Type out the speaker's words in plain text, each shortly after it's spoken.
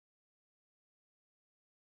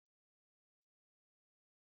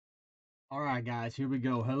All right, guys, here we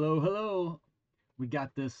go. Hello, hello. We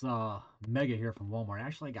got this mega here from Walmart.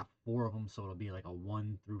 Actually, I got four of them, so it'll be like a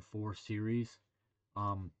 1 through 4 series.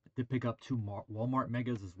 I did pick up two Walmart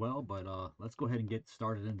megas as well, but let's go ahead and get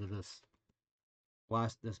started into this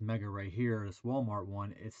mega right here, this Walmart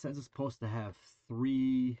one. It says it's supposed to have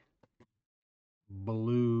three blue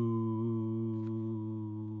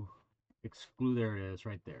exclude. There it is,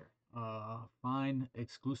 right there. Fine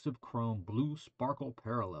exclusive chrome blue sparkle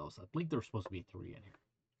parallels. I think there's supposed to be three in here.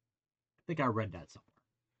 I think I read that somewhere.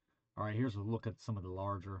 All right, here's a look at some of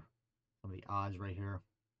the odds right here.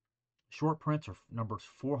 Short prints are numbers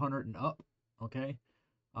 400 and up. Okay.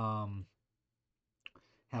 Um,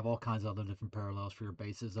 have all kinds of other different parallels for your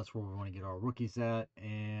bases. That's where we want to get our rookies at.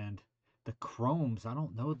 And the chromes, I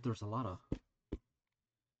don't know if there's a lot of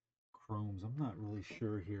chromes. I'm not really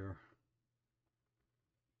sure here.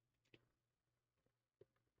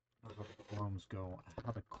 How the chromes go?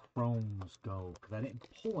 How the chromes go? Because I didn't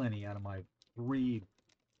pull any out of my three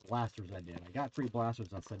blasters I did. I got three blasters.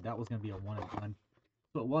 I said that was going to be a one and done.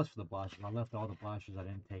 So it was for the blasters. I left all the blasters. I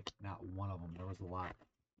didn't take not one of them. There was a lot.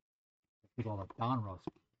 I took all the Donruss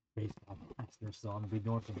baseball blasters. So I'm going to be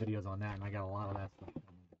doing some videos on that. And I got a lot of that stuff.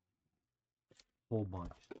 Whole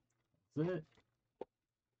bunch. That's it.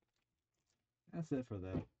 That's it for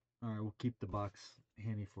that. All right, we'll keep the box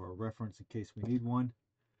handy for a reference in case we need one.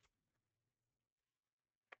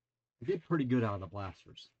 I did pretty good out of the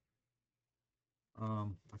blasters. I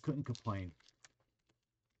couldn't complain.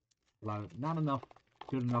 Not enough,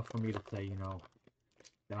 good enough for me to say,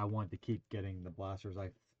 that I wanted to keep getting the blasters. I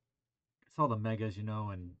saw the megas,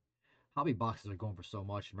 and hobby boxes are going for so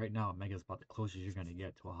much. And right now, a mega is about the closest you're going to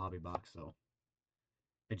get to a hobby box. So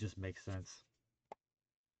it just makes sense.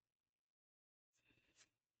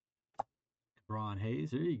 Brian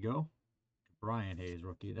Hayes, there you go. Brian Hayes,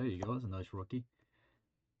 rookie. There you go. That's a nice rookie.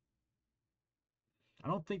 I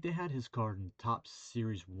don't think they had his card in Top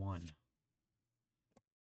Series 1.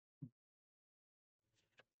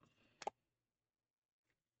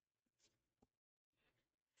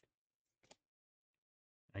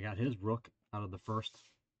 I got his rook out of the first.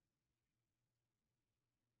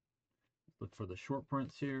 Look for the short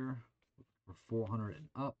prints here. For 400 and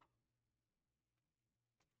up.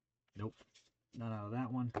 Nope. Not out of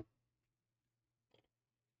that one.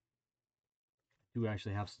 Do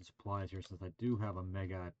actually have some supplies here since I do have a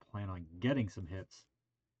mega. I plan on getting some hits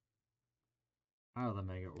out of the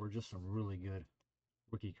mega or just some really good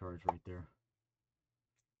rookie cards right there.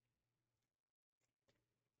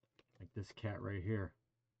 Like this cat right here.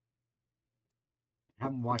 I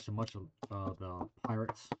haven't watched much of the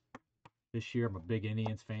Pirates this year. I'm a big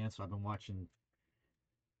Indians fan, so I've been watching.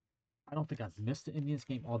 I don't think I've missed an Indians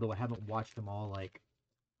game, although I haven't watched them all like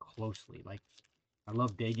closely. Like I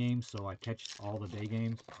love day games, so I catch all the day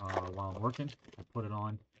games while I'm working. I put it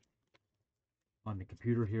on the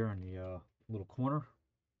computer here in the little corner.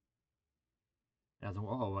 As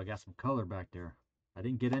oh, I got some color back there. I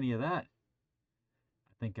didn't get any of that.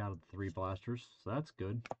 I think out of the three blasters, so that's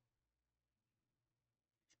good.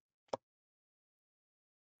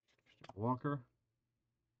 Walker.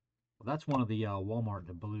 Well, that's one of the Walmart,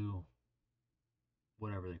 the blue,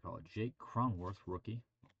 whatever they call it. Jake Cronworth, rookie.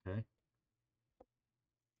 Okay.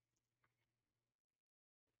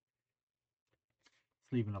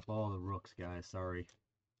 It's leaving up all the rooks, guys. Sorry.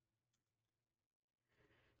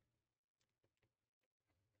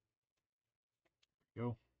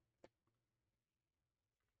 Go.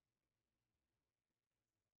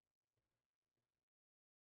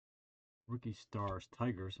 Rookie stars,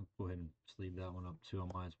 Tigers. I'll go ahead and sleeve that one up too.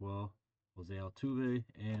 I might as well. Jose Altuve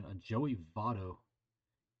and a Joey Votto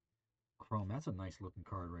Chrome. That's a nice looking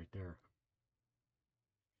card right there.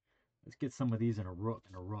 Let's get some of these in a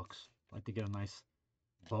rooks. I'd like to get a nice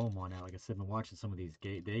Bohm on that. Like I said, I've been watching some of these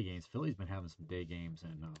day games. Philly's been having some day games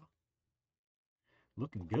and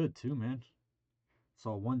looking good too, man.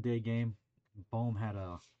 Saw one day game. Bohm had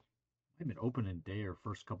maybe an opening day or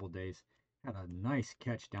first couple days. Had a nice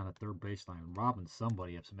catch down at third baseline, robbing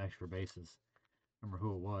somebody of some extra bases. Remember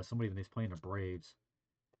who it was? Somebody when he's playing the Braves.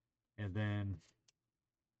 And then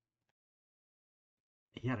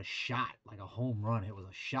he had a shot, like a home run. It was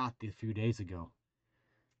a shot a few days ago.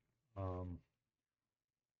 Um,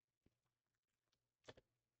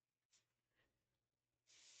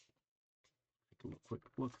 take a quick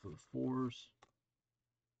look for the fours.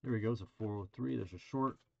 There he goes, a 403. There's a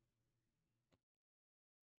short.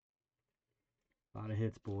 A lot of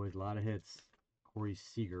hits, boys. A lot of hits. Corey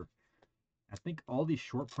Seager. I think all these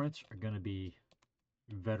short prints are going to be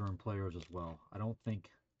veteran players as well. I don't think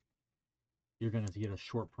you're going to get a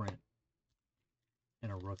short print in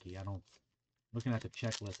a rookie. I don't. Looking at the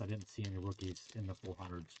checklist, I didn't see any rookies in the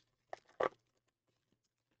 400s.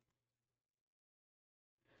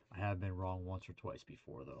 I have been wrong once or twice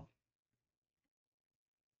before, though.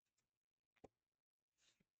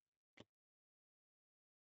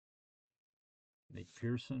 Nate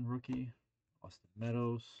Pearson, rookie. Austin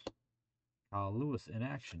Meadows. Kyle Lewis in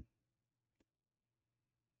action.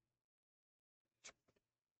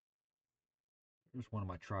 Here's one of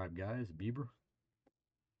my tribe guys, Bieber.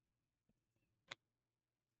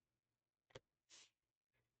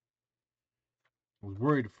 I was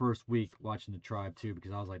worried the first week watching the tribe too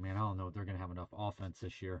because I was like, man, I don't know if they're going to have enough offense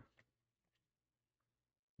this year.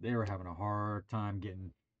 They were having a hard time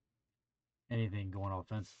getting anything going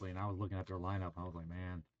offensively, and I was looking at their lineup and I was like,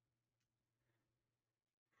 man.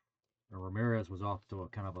 And Ramirez was off to a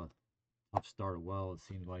kind of a tough start as well, it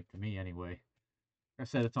seemed like to me anyway. Like I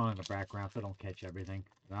said, it's on in the background, so I don't catch everything.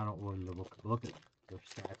 And I don't really look at their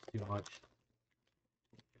stats too much.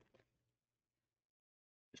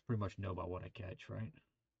 Just pretty much know about what I catch, right?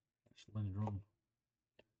 There's Lindrum.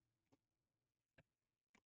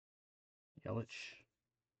 Yelich.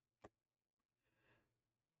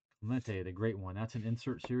 Clemente, the great one. That's an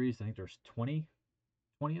insert series. I think there's 20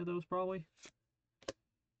 of those probably.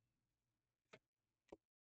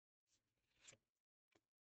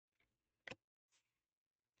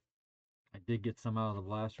 I did get some out of the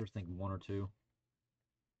blasters, I think one or two.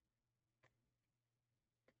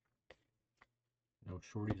 No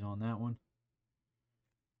shorties on that one.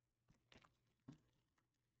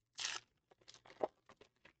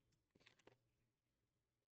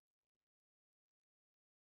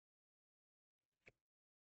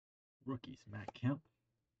 Rookies, Matt Kemp.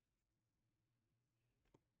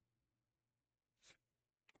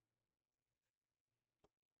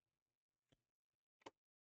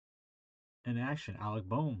 In action, Alec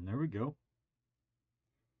Bohm. There we go.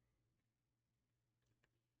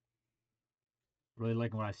 Really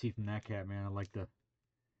liking what I see from that cat, man. I like to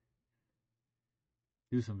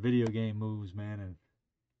do some video game moves, man, and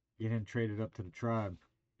get him traded up to the tribe.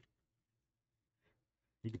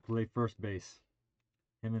 He could play first base.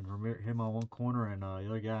 Him on one corner and the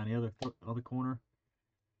other guy on the other corner.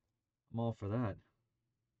 I'm all for that.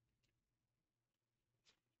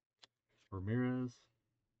 Ramirez.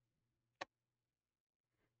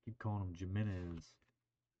 Keep calling him Jimenez.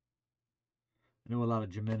 I know a lot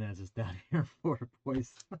of Jimenez is down here for the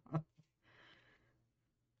boys.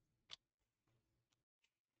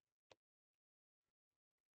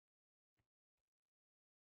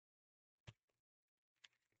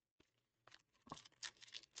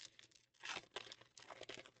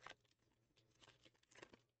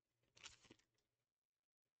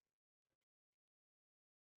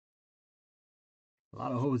 A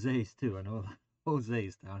lot of Jose's too. I know a lot of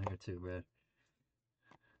Jose's down here too, man.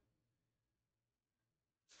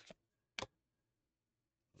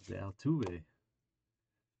 Jose Altuve.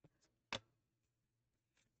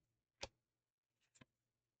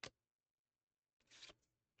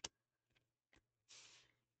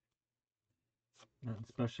 Nothing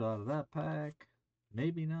special out of that pack.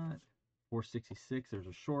 Maybe not. 466. There's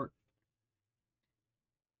a short.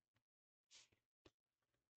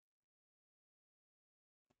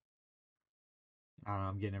 I don't know.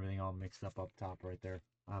 I'm getting everything all mixed up top right there.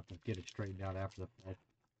 I'll have to get it straightened out after the fact.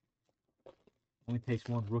 Only takes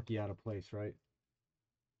one rookie out of place, right?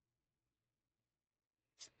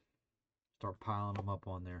 Start piling them up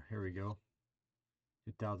on there. Here we go.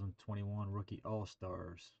 2021 Rookie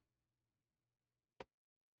All-Stars.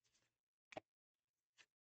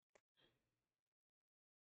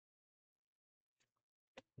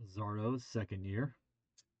 Zardo's second year.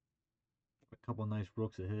 A couple nice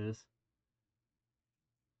rooks of his.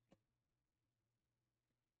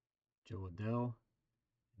 Joe Adell.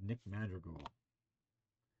 Nick Madrigal.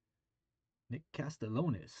 Nick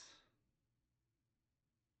Castellanos.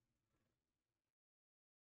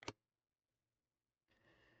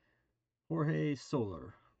 Jorge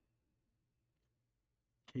Soler.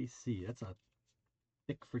 KC. That's a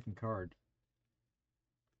thick freaking card.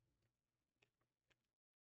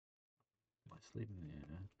 Am I sleeping?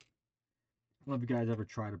 Yeah. I don't know if you guys ever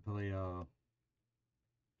try to play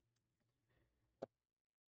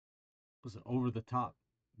was it Over the Top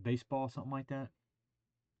Baseball, something like that?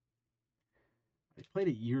 I played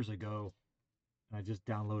it years ago, and I just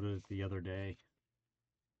downloaded it the other day,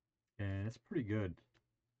 and it's pretty good.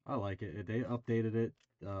 I like it. They updated it,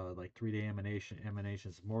 like 3D animation.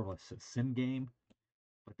 It's more of a sim game,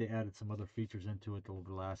 but they added some other features into it over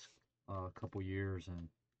the last couple years. And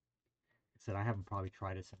I said I haven't probably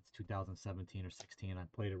tried it since 2017 or 16. I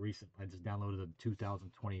played it recently. I just downloaded the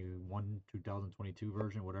 2021, 2022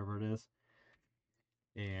 version, whatever it is.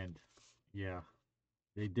 And yeah,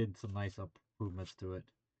 they did some nice improvements to it.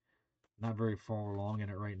 Not very far along in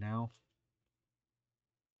it right now.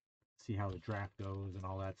 See how the draft goes and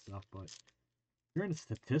all that stuff, but you're into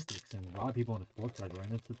statistics, and a lot of people in the sports side are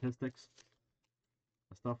into statistics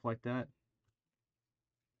and stuff like that.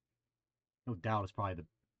 No doubt, it's probably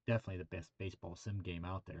definitely the best baseball sim game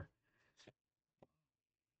out there.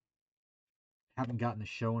 Haven't gotten the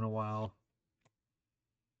show in a while.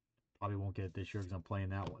 Probably won't get it this year because I'm playing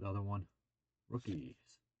that one, the other one. Rookies.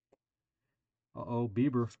 Uh-oh,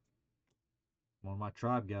 Bieber. One of my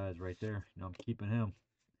tribe guys right there. You know, I'm keeping him.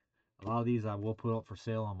 A lot of these I will put up for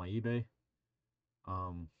sale on my eBay.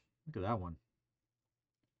 Look at that one.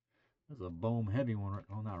 That's a Bohm heavy one.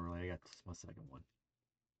 Oh, not really. I got this, my second one.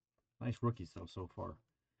 Nice rookies though so far.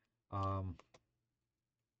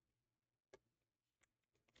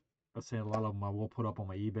 I'd say a lot of them I will put up on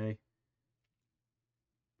my eBay,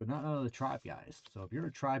 but not none of the tribe guys. So if you're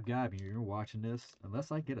a tribe guy and you're watching this,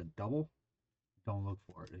 unless I get a double, don't look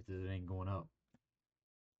for it. It ain't going up.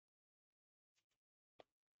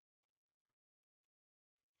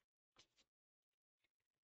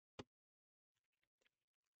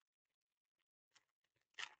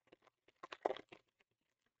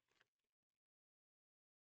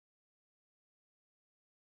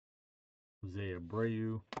 Jose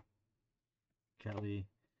Abreu, Kelly,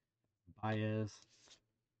 Baez.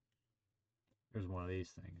 There's one of these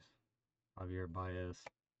things. Javier Baez.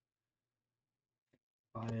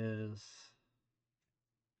 Baez.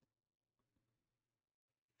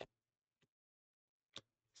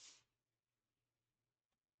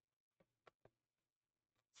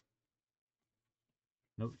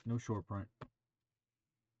 No short print.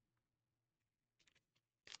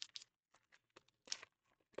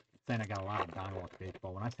 Saying I got a lot of Diamondbacks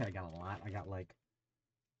baseball. When I say I got a lot, I got like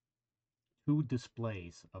 2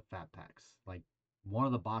 displays of fat packs. Like one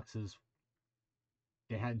of the boxes,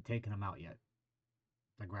 they hadn't taken them out yet.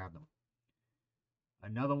 I grabbed them.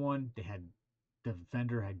 Another one, the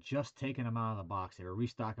vendor had just taken them out of the box. They were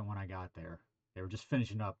restocking when I got there. They were just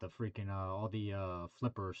finishing up the freaking all the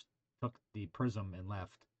flippers took the prism and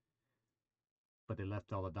left, but they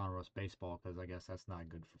left all the Donruss baseball because I guess that's not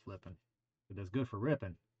good for flipping, but it's good for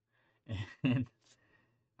ripping. And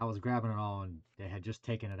I was grabbing it all, and they had just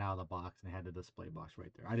taken it out of the box and they had the display box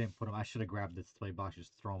right there. I didn't put them. I should have grabbed the display box,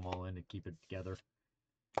 just throw them all in and keep it together.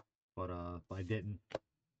 But I didn't.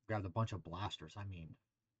 Grabbed a bunch of blasters. I mean,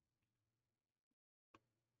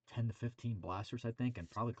 10 to 15 blasters, I think, and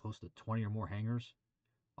probably close to 20 or more hangers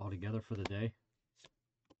altogether for the day.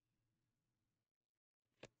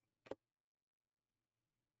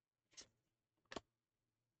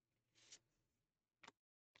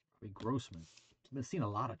 Probably Grossman. I've been seeing a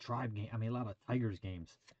lot of Tribe game. I mean, a lot of Tigers games.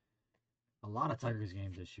 A lot of Tigers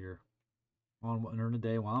games this year. During the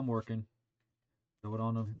day while I'm working, throw it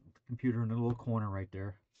on the computer in the little corner right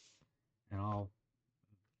there, and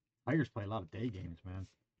Tigers play a lot of day games, man.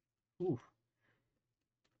 Oof.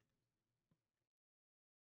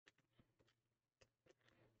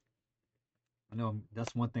 I know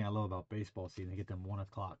that's one thing I love about baseball season. They get them 1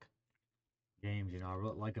 o'clock games. You know, I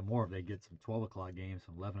really like it more if they get some 12 o'clock games,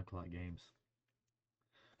 some 11 o'clock games,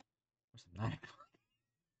 or some 9 o'clock.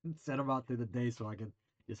 Set them out through the day so I can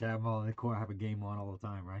just have them all in the corner, have a game on all the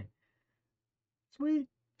time, right? Sweet.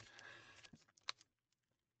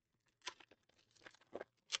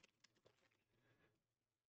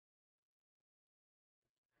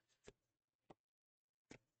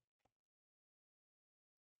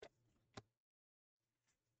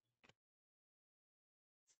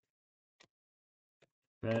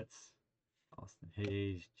 Betts, Austin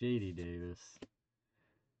Hayes, J.D. Davis,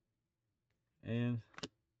 and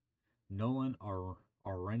Nolan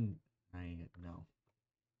Aren. No.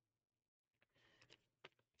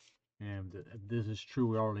 And this is true.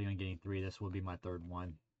 We're already on game 3. This will be my third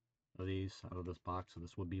one of these out of this box, so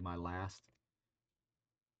this will be my last.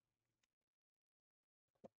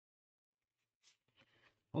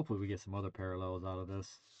 Hopefully we get some other parallels out of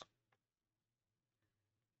this.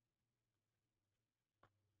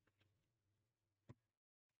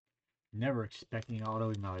 Never expecting auto,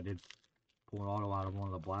 even though I did pull an auto out of one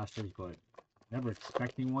of the blasters, but never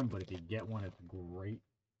expecting one. But if you get one, it's great.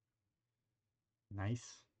 Nice.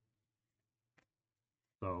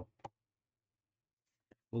 So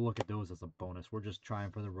we'll look at those as a bonus. We're just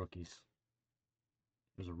trying for the rookies.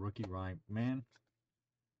 There's a rookie Ryan Man.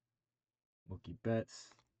 Mookie Betts.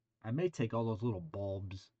 I may take all those little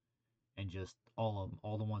bulbs and just all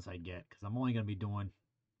the ones I get, because I'm only gonna be doing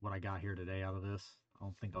what I got here today out of this. I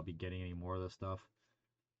don't think I'll be getting any more of this stuff.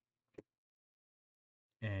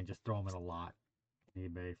 And just throw them in a lot on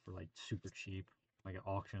eBay for like super cheap. like an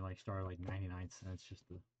auction, like started like 99 cents just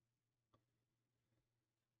to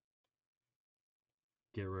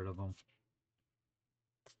get rid of them.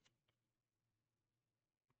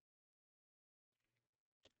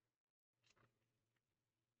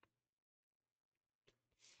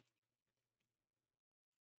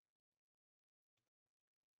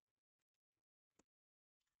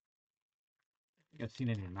 I have seen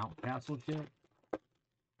any Mount Castles yet.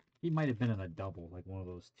 He might have been in a double, like one of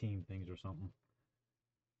those team things or something.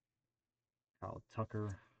 Kyle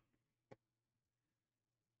Tucker.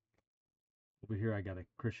 Over here, I got a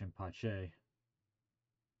Christian Pache.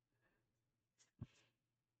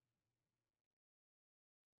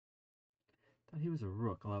 Thought he was a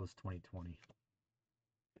rook. Oh, that was 2020.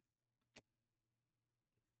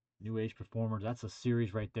 New Age Performers. That's a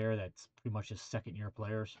series right there. That's pretty much just second-year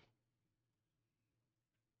players.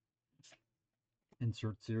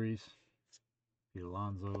 Insert series. Pete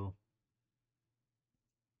Alonso.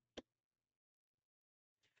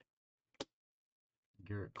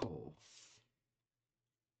 Garrett Cole.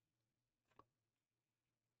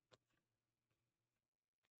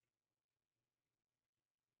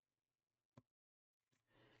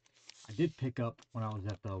 I did pick up when I was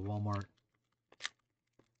at the Walmart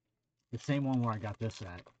the same one where I got this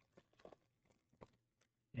at.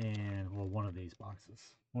 And, well, one of these boxes.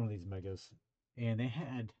 One of these megas. And they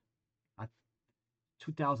had a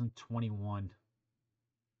 2021.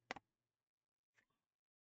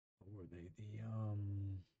 What were they? The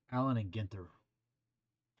Allen and Ginter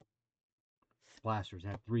blasters.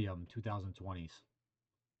 Had 3 of them, 2020s.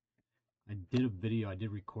 I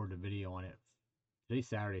did record a video on it. Today's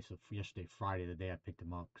Saturday, so yesterday, Friday, the day I picked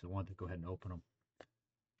them up, because I wanted to go ahead and open them.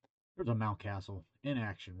 There's a Mountcastle in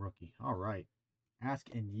action rookie. All right. Ask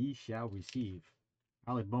and ye shall receive.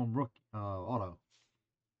 Alec Bohm rookie auto.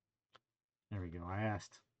 There we go. I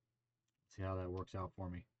asked. See how that works out for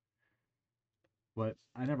me. But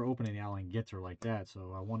I never opened any Allen Ginter like that,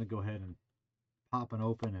 so I want to go ahead and pop an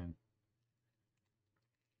open, and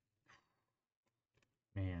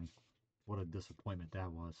man, what a disappointment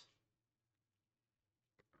that was.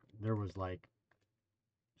 There was like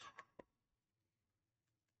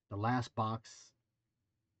the last box,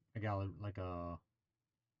 I got like a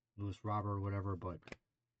Lewis Robert or whatever, but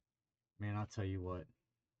man, I'll tell you what,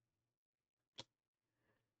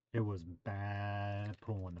 it was bad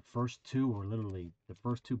pulling. The first two were literally, the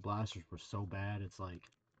first 2 blasters were so bad, it's like,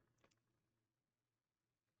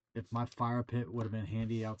 if my fire pit would have been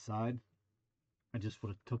handy outside, I just would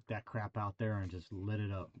have took that crap out there and just lit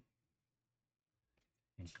it up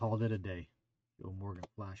and called it a day. Joe Morgan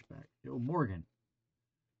flashback. Joe Morgan.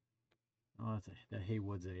 Oh, that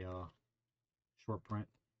Haywood's a short print.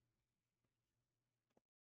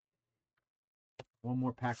 One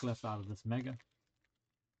more pack left out of this mega.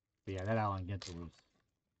 But yeah, that Allen Ginter was,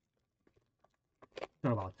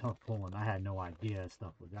 talk about tough pulling. I had no idea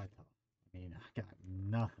stuff was that tough. I mean, I got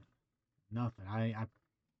nothing. Nothing. I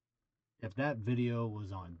if that video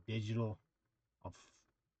was on digital, of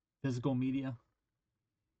physical media,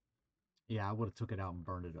 yeah, I would have took it out and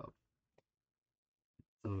burned it up.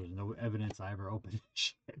 So there's no evidence I ever opened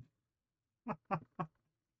shit.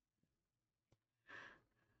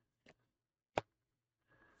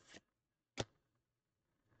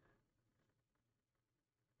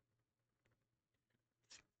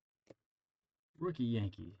 Rookie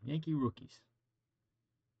Yankee. Yankee rookies.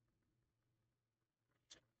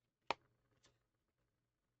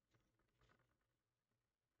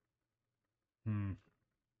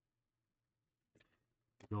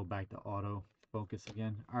 Go back to auto focus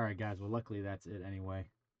again. Alright guys, well luckily that's it anyway.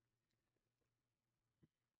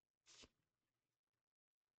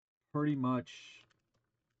 Pretty much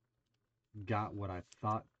got what I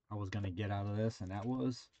thought I was going to get out of this, and that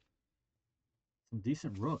was some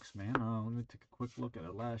decent rooks, man. Let me take a quick look at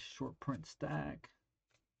the last short print stack.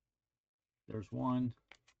 There's one.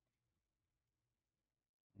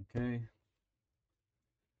 Okay.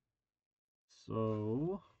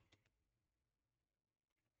 So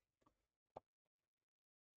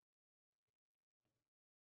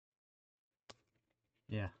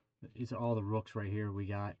yeah, these are all the rooks right here we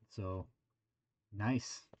got. So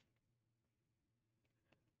nice.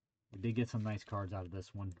 We did get some nice cards out of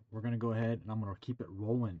this one. We're going to go ahead and I'm going to keep it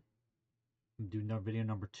rolling. Do video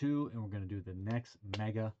number 2, and we're going to do the next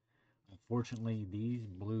mega. Unfortunately, these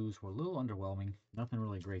blues were a little underwhelming. Nothing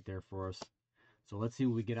really great there for us. So let's see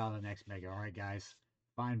what we get out of the next mega. All right, guys.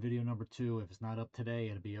 Find video number 2. If it's not up today,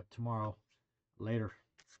 it'll be up tomorrow. Later.